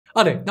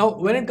Alright, now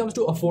when it comes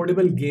to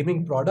affordable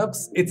gaming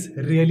products, it's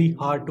really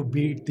hard to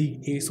beat the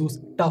ASUS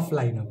TUF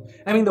lineup.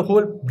 I mean, the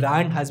whole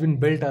brand has been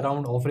built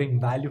around offering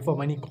value for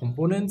money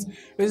components,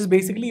 which is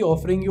basically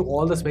offering you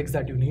all the specs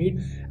that you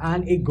need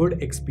and a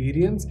good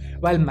experience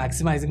while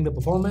maximizing the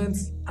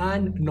performance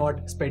and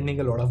not spending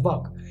a lot of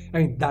buck. I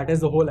mean, that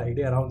is the whole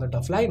idea around the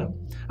TUF lineup.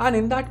 And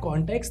in that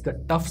context,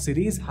 the TUF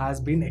series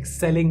has been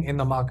excelling in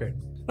the market.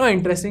 Now,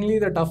 interestingly,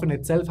 the TUF in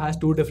itself has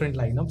two different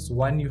lineups.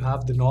 One, you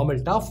have the normal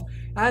TUF,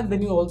 and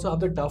then you also have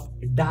the TUF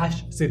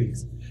Dash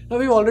series. Now,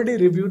 we've already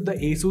reviewed the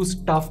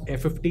ASUS TUF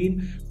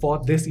F15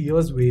 for this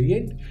year's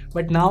variant,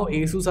 but now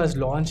ASUS has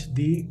launched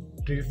the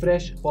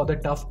refresh for the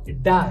TUF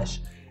Dash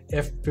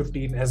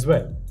F15 as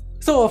well.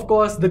 So of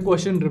course the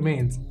question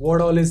remains,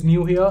 what all is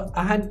new here,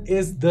 and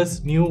is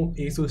this new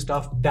ASUS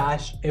TUF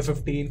Dash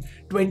F15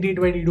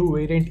 2022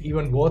 variant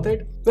even worth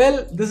it?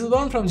 Well, this is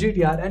one from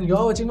GTR and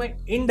you're watching my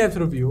in-depth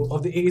review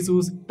of the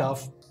ASUS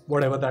TUF,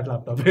 whatever that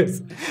laptop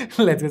is.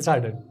 Let's get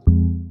started.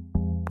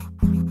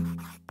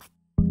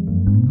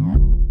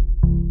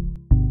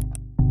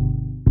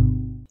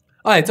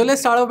 Alright, so let's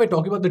start off by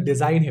talking about the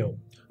design here.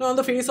 Now on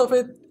the face of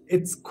it,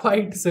 it's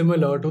quite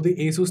similar to the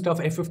ASUS TUF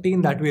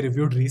F15 that we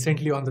reviewed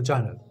recently on the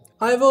channel.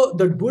 However,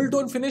 the dual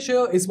tone finish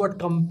here is what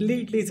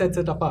completely sets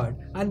it apart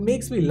and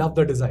makes me love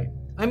the design.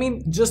 I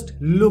mean, just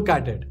look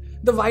at it.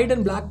 The white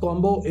and black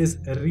combo is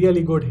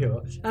really good here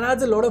and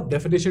adds a lot of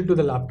definition to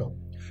the laptop.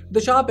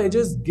 The sharp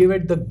edges give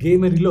it the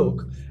gamery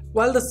look,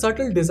 while the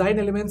subtle design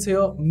elements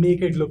here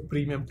make it look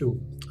premium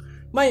too.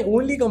 My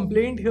only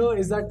complaint here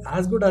is that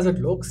as good as it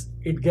looks,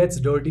 it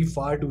gets dirty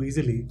far too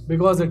easily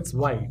because it's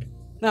white.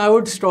 Now, I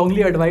would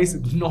strongly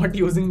advise not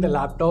using the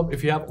laptop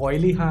if you have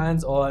oily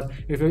hands or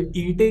if you're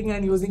eating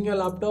and using your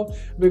laptop,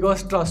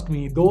 because trust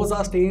me, those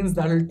are stains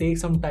that will take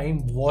some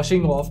time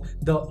washing off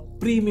the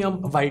premium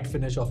white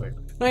finish of it.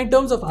 Now, in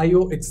terms of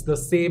I/O, it's the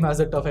same as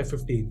the TUF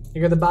F15.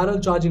 You get the barrel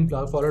charging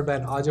plug followed by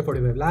an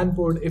RJ45 LAN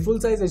port, a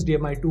full-size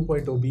HDMI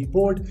 2.0B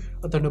port,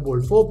 a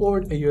Thunderbolt 4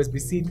 port, a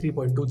USB-C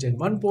 3.2 Gen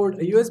 1 port,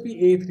 a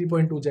USB-A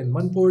 3.2 Gen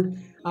 1 port,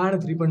 and a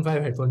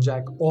 3.5 headphone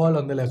jack, all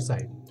on the left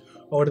side.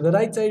 Over to the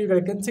right side, you get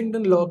a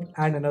Kensington lock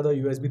and another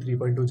USB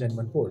 3.2 Gen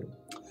 1 port.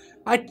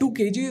 At 2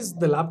 kgs,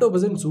 the laptop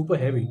isn't super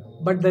heavy,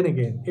 but then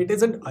again, it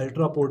isn't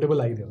ultra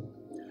portable either.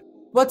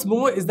 What's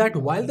more is that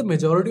while the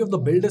majority of the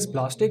build is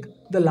plastic,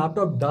 the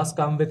laptop does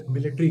come with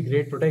military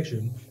grade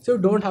protection, so you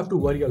don't have to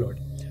worry a lot.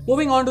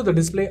 Moving on to the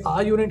display,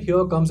 our unit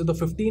here comes with a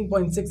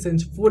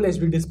 15.6-inch Full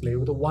HD display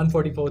with a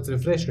 144Hz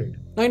refresh rate.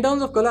 Now in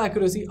terms of color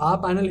accuracy,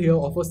 our panel here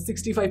offers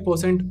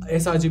 65%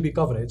 sRGB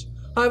coverage.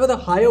 However, the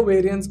higher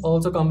variants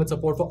also come with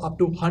support for up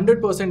to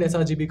 100%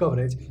 sRGB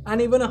coverage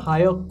and even a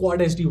higher Quad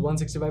HD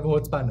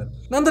 165Hz panel.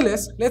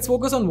 Nonetheless, let's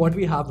focus on what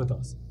we have with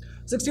us.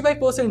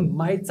 65%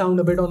 might sound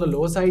a bit on the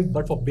low side,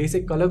 but for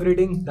basic color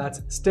grading,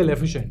 that's still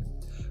efficient.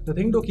 The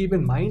thing to keep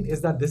in mind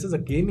is that this is a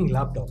gaming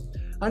laptop,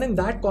 and in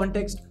that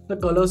context, the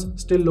colors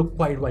still look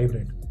quite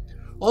vibrant.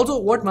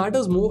 Also, what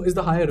matters more is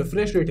the higher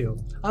refresh rate here,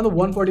 and the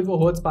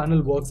 144Hz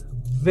panel works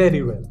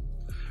very well.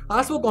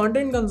 As for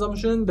content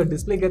consumption, the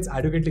display gets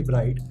adequately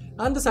bright,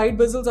 and the side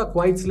bezels are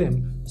quite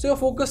slim, so your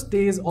focus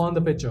stays on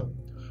the picture.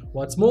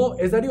 What's more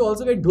is that you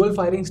also get dual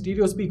firing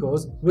stereo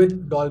speakers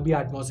with Dolby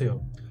Atmos here.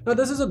 Now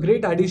this is a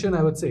great addition,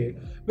 I would say,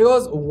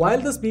 because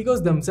while the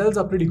speakers themselves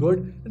are pretty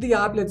good, the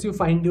app lets you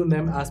fine tune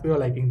them as per your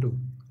liking too.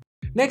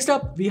 Next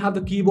up, we have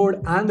the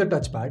keyboard and the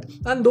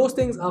touchpad, and those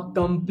things are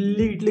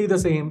completely the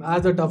same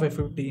as the TUF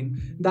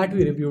F15 that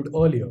we reviewed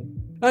earlier.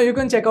 Now you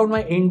can check out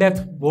my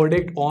in-depth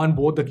verdict on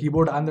both the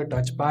keyboard and the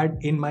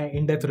touchpad in my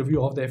in-depth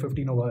review of the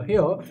F15 over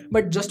here,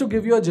 but just to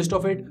give you a gist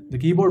of it, the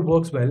keyboard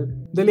works well,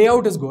 the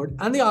layout is good,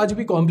 and the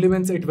RGB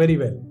complements it very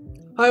well.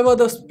 However,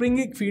 the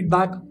springing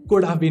feedback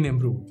could have been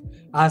improved.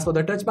 As for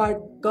the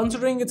touchpad,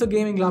 considering it's a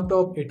gaming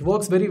laptop, it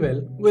works very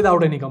well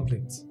without any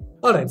complaints.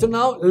 Alright, so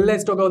now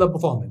let's talk about the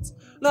performance.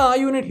 Now our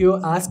unit here,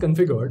 as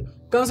configured,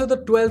 comes with a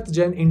 12th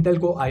gen Intel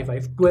Core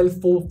i5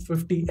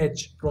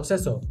 12450H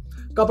processor,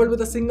 coupled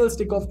with a single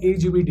stick of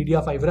 8GB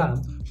DDR5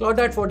 RAM, slotted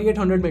at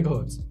 4800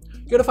 MHz.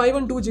 You get a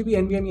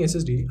 512GB NVMe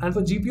SSD, and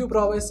for GPU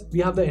prowess, we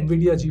have the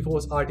Nvidia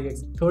GeForce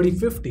RTX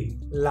 3050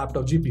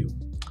 laptop GPU.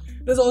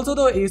 There's also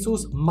the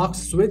ASUS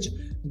MUX switch,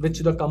 which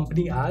the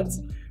company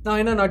adds. Now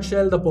in a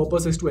nutshell, the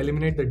purpose is to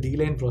eliminate the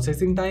delay in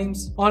processing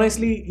times.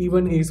 Honestly,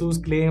 even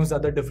ASUS claims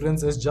that the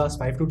difference is just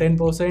 5 to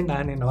 10%,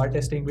 and in our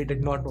testing we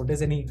did not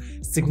notice any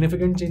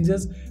significant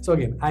changes. So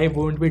again, I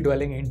won't be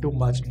dwelling into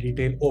much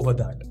detail over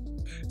that.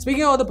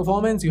 Speaking of the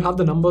performance, you have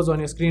the numbers on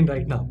your screen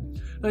right now.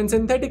 Now in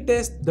synthetic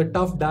test, the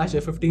TUF Dash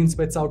F15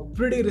 spits out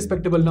pretty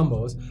respectable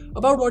numbers,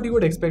 about what you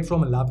would expect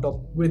from a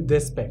laptop with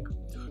this spec.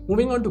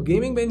 Moving on to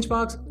gaming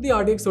benchmarks, the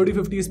RTX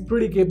 3050 is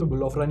pretty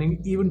capable of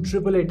running even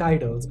AAA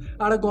titles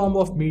at a combo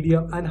of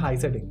medium and high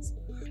settings.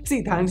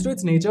 See, thanks to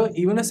its nature,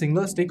 even a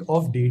single stick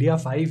of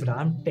DDR5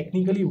 RAM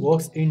technically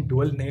works in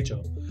dual nature.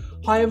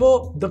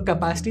 However, the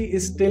capacity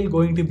is still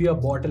going to be a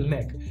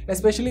bottleneck,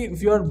 especially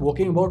if you are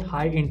working about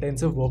high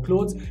intensive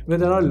workloads where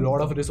there are a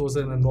lot of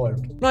resources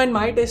involved. Now in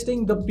my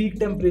testing, the peak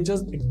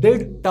temperatures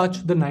did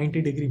touch the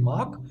 90-degree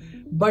mark,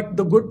 But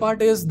the good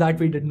part is that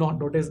we did not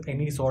notice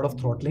any sort of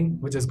throttling,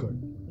 which is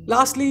good.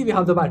 Lastly, we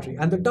have the battery,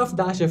 and the TUF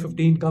Dash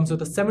F15 comes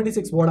with a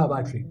 76 watt hour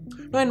battery.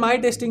 Now in my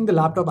testing, the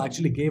laptop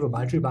actually gave a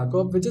battery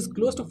backup which is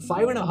close to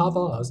 5.5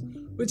 hours,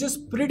 which is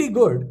pretty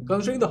good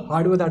considering the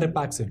hardware that it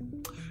packs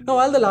in. Now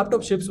while the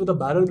laptop ships with a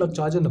barrel plug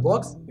charger in the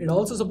box, it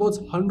also supports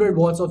 100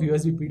 watts of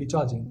USB PD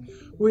charging,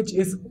 which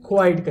is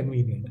quite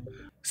convenient.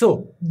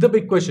 So the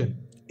big question,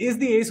 is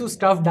the ASUS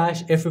TUF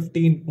Dash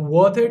F15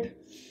 worth it?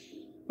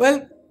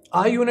 Well,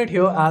 our unit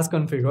here as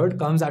configured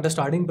comes at a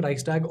starting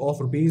price tag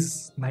of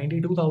rupees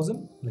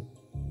 92,000, like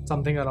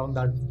something around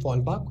that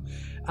ballpark.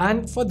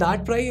 And for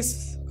that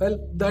price, well,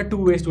 there are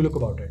two ways to look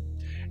about it.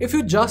 If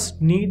you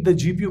just need the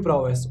GPU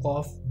prowess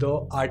of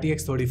the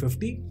RTX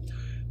 3050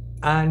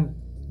 and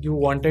you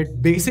want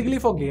it basically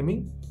for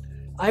gaming,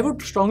 I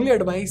would strongly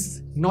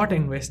advise not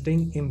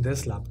investing in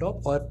this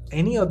laptop or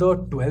any other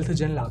 12th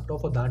gen laptop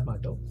for that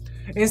matter.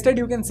 Instead,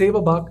 you can save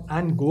a buck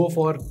and go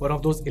for one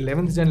of those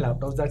 11th gen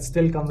laptops that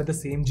still come with the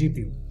same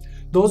GPU.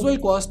 Those will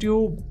cost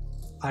you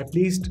at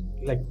least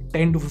like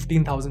 10 to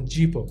 15,000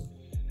 cheaper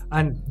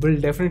and will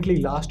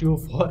definitely last you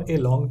for a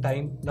long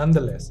time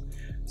nonetheless.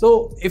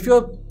 So if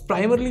you're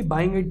primarily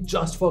buying it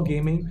just for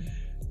gaming,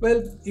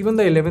 well, even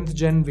the 11th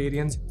gen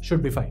variants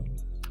should be fine.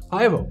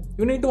 However,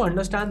 you need to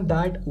understand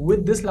that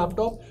with this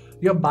laptop,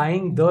 you're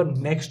buying the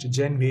next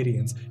gen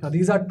variants. Now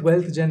these are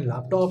 12th gen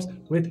laptops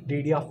with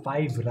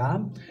DDR5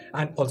 RAM,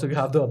 and also you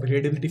have the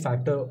upgradability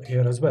factor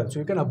here as well. So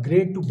you can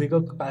upgrade to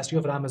bigger capacity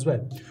of RAM as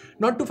well.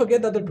 Not to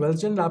forget that the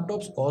 12th gen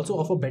laptops also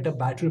offer better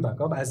battery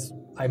backup, as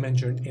I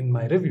mentioned in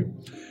my review.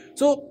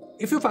 So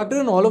if you factor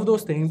in all of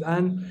those things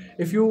and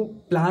if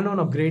you plan on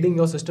upgrading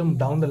your system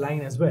down the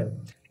line as well,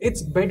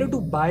 it's better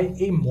to buy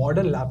a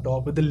modern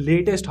laptop with the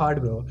latest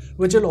hardware,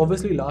 which will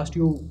obviously last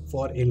you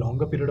for a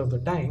longer period of the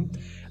time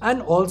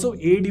and also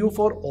aid you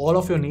for all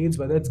of your needs,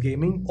 whether it's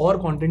gaming or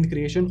content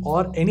creation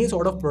or any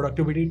sort of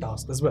productivity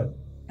task as well.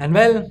 And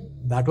well,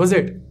 that was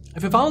it.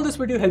 If you found this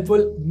video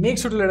helpful, make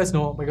sure to let us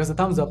know by giving us a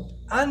thumbs up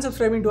and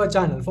subscribing to our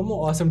channel for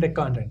more awesome tech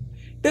content.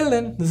 Till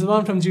then, this is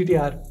Juan from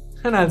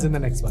GTR, and I'll see you in the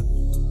next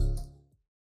one.